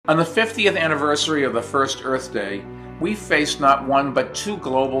On the 50th anniversary of the first Earth Day, we face not one but two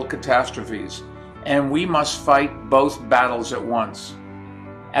global catastrophes, and we must fight both battles at once.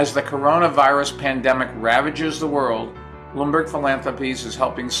 As the coronavirus pandemic ravages the world, Bloomberg Philanthropies is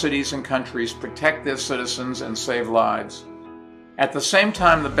helping cities and countries protect their citizens and save lives. At the same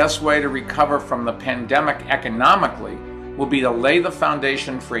time, the best way to recover from the pandemic economically will be to lay the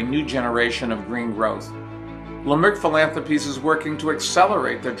foundation for a new generation of green growth. Bloomberg Philanthropies is working to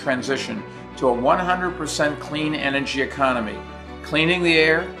accelerate the transition to a 100% clean energy economy, cleaning the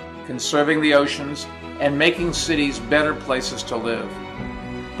air, conserving the oceans, and making cities better places to live.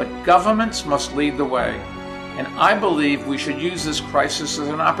 But governments must lead the way, and I believe we should use this crisis as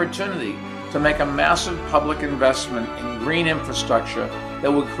an opportunity to make a massive public investment in green infrastructure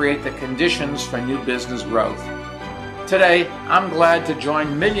that will create the conditions for new business growth. Today, I'm glad to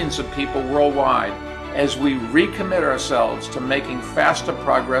join millions of people worldwide as we recommit ourselves to making faster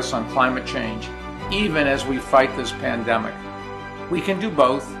progress on climate change, even as we fight this pandemic. We can do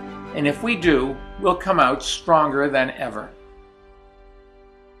both, and if we do, we'll come out stronger than ever.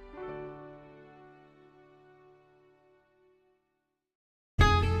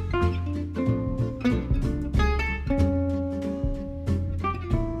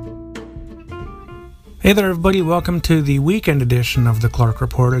 Hey there, everybody. Welcome to the weekend edition of the Clark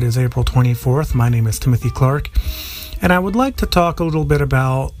Report. It is April 24th. My name is Timothy Clark, and I would like to talk a little bit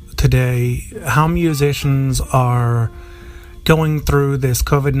about today how musicians are going through this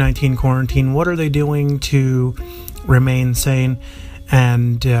COVID-19 quarantine. What are they doing to remain sane?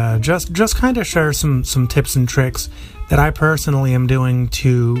 And just kind of share some tips and tricks that I personally am doing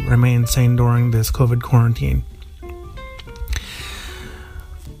to remain sane during this COVID quarantine.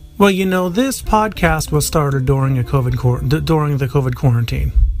 Well, you know, this podcast was started during the COVID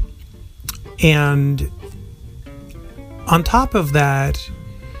quarantine. And on top of that,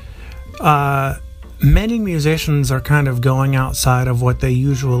 many musicians are kind of going outside of what they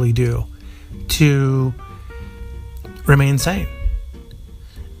usually do to remain sane.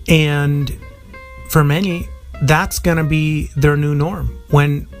 And for many, that's going to be their new norm.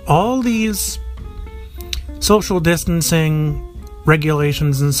 When all these social distancing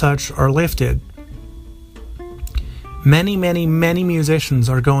regulations and such are lifted, many musicians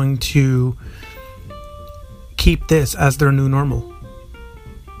are going to keep this as their new normal.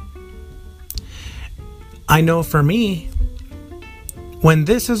 I know for me, when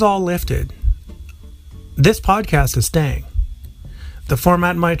this is all lifted, this podcast is staying. The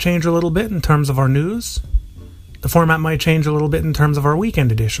format might change a little bit in terms of our news. The format might change a little bit in terms of our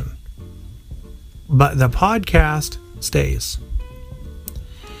weekend edition. But the podcast stays.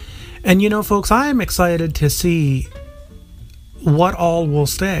 And you know, folks, I am excited to see what all will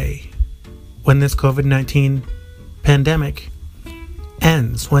stay when this COVID-19 pandemic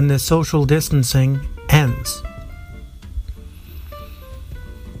ends, when this social distancing ends.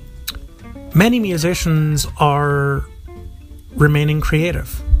 Many musicians are remaining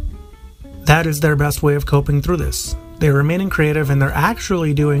creative. That is their best way of coping through this. They're remaining creative, and they're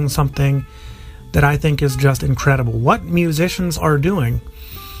actually doing something that I think is just incredible. What musicians are doing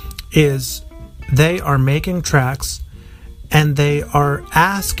is they are making tracks and they are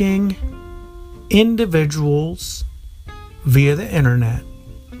asking individuals via the internet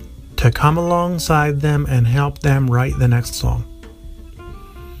to come alongside them and help them write the next song.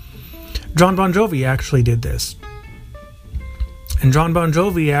 Jon Bon Jovi actually did this. And Jon Bon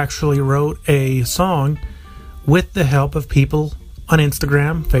Jovi actually wrote a song with the help of people on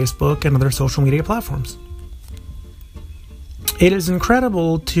Instagram, Facebook, and other social media platforms. It is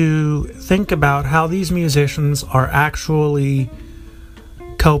incredible to think about how these musicians are actually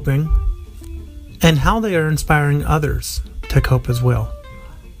coping and how they are inspiring others to cope as well.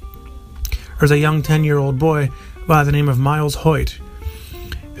 There's a young 10-year-old boy by the name of Miles Hoyt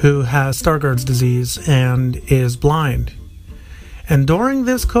who has Stargardt's disease and is blind. And during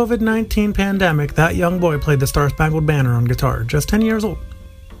this COVID-19 pandemic, that young boy played the Star-Spangled Banner on guitar, just 10 years old.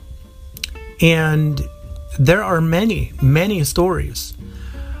 And there are many stories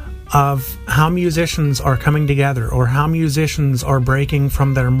of how musicians are coming together, or how musicians are breaking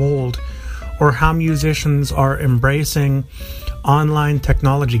from their mold, or how musicians are embracing online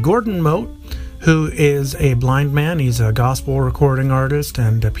technology. Gordon Mote, who is a blind man, he's a gospel recording artist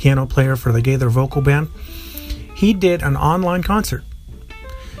and a piano player for the Gaither Vocal Band, he did an online concert.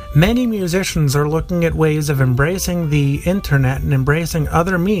 Many musicians are looking at ways of embracing the internet and embracing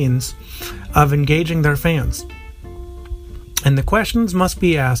other means of engaging their fans. And the questions must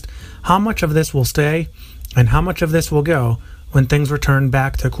be asked, how much of this will stay and how much of this will go when things return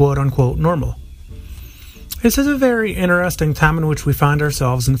back to quote-unquote normal? This is a very interesting time in which we find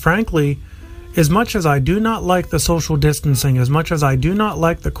ourselves, and frankly, as much as I do not like the social distancing, as much as I do not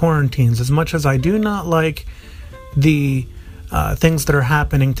like the quarantines, as much as I do not like the things that are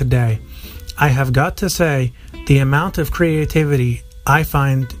happening today, I have got to say the amount of creativity I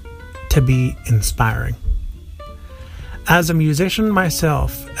find to be inspiring. As a musician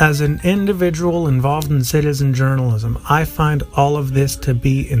myself, as an individual involved in citizen journalism, I find all of this to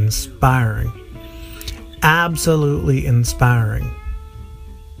be inspiring. Absolutely inspiring.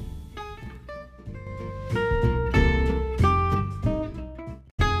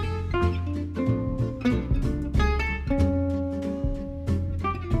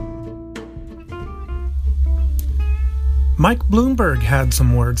 Mike Bloomberg had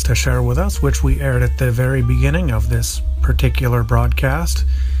some words to share with us, which we aired at the very beginning of this particular broadcast,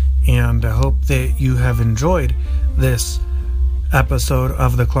 and I hope that you have enjoyed this episode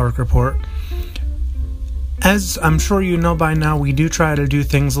of the Clark Report. As I'm sure you know by now, we do try to do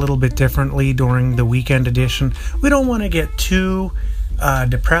things a little bit differently during the weekend edition. We don't want to get too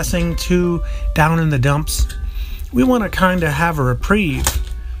depressing, too down in the dumps. We want to kind of have a reprieve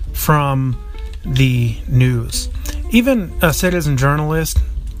from the news. Even a citizen journalist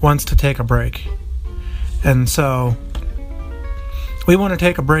wants to take a break. And so we want to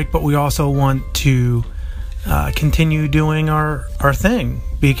take a break, but we also want to continue doing our thing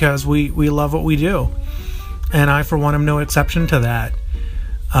because we love what we do. And I, for one, am no exception to that.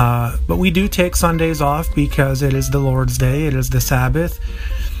 But we do take Sundays off because it is the Lord's Day, it is the Sabbath.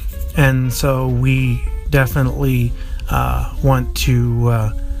 And so we definitely want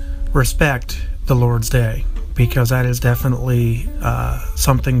to respect the Lord's Day, because that is definitely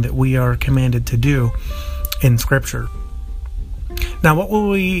something that we are commanded to do in Scripture. Now, what will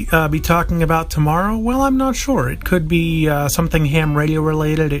we be talking about tomorrow? Well, I'm not sure. It could be something ham radio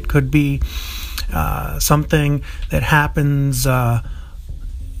related. It could be something that happens,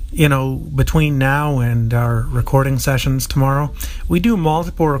 between now and our recording sessions tomorrow. We do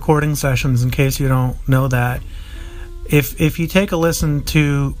multiple recording sessions, in case you don't know that. If you take a listen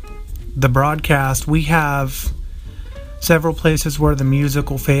to the broadcast, we have several places where the music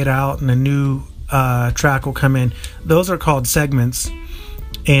will fade out and a new track will come in. Those are called segments,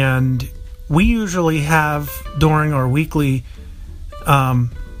 and we usually have, during our weekly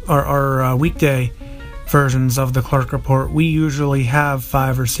our weekday versions of the Clark Report, we usually have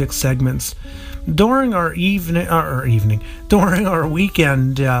 5 or 6 segments. During our during our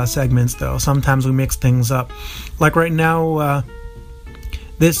weekend segments, though, sometimes we mix things up. Like right now,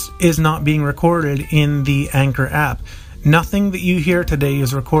 this is not being recorded in the Anchor app. Nothing that you hear today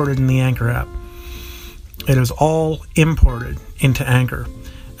is recorded in the Anchor app. It is all imported into Anchor.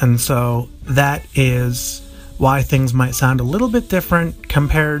 And so that is why things might sound a little bit different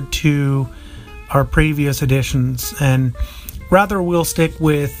compared to our previous editions. And whether we'll stick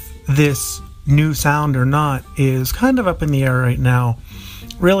with this new sound or not is kind of up in the air right now.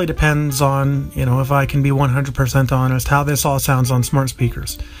 Really depends on, if I can be 100% honest, how this all sounds on smart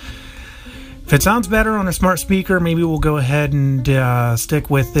speakers. If it sounds better on a smart speaker, maybe we'll go ahead and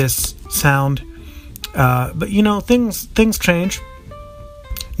stick with this sound. But things change.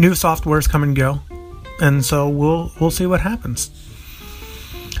 New softwares come and go, and so we'll see what happens.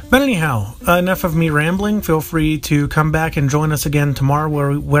 But anyhow, enough of me rambling. Feel free to come back and join us again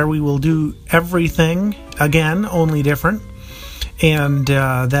tomorrow, where we will do everything again, only different. And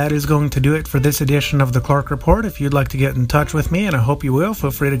that is going to do it for this edition of the Clark Report. If you'd like to get in touch with me, and I hope you will, feel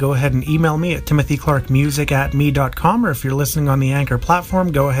free to go ahead and email me at timothyclarkmusic@me.com, or if you're listening on the Anchor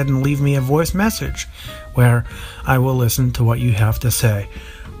platform, go ahead and leave me a voice message where I will listen to what you have to say.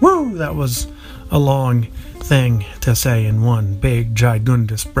 Woo! That was a long thing to say in one big,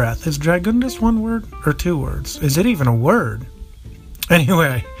 gigundous breath. Is gigundous one word or 2 words? Is it even a word?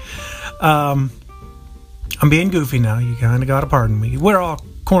 Anyway, I'm being goofy now. You kind of got to pardon me. We're all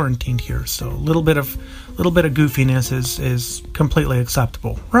quarantined here, so a little bit of goofiness is completely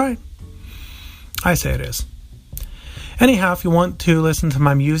acceptable, right? I say it is. Anyhow, if you want to listen to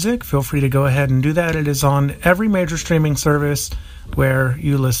my music, feel free to go ahead and do that. It is on every major streaming service where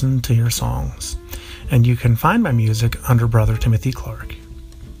you listen to your songs. And you can find my music under Brother Timothy Clark.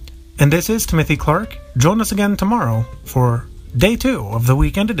 And this is Timothy Clark. Join us again tomorrow for Day 2 of the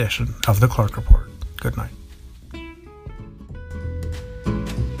weekend edition of the Clark Report. Good night.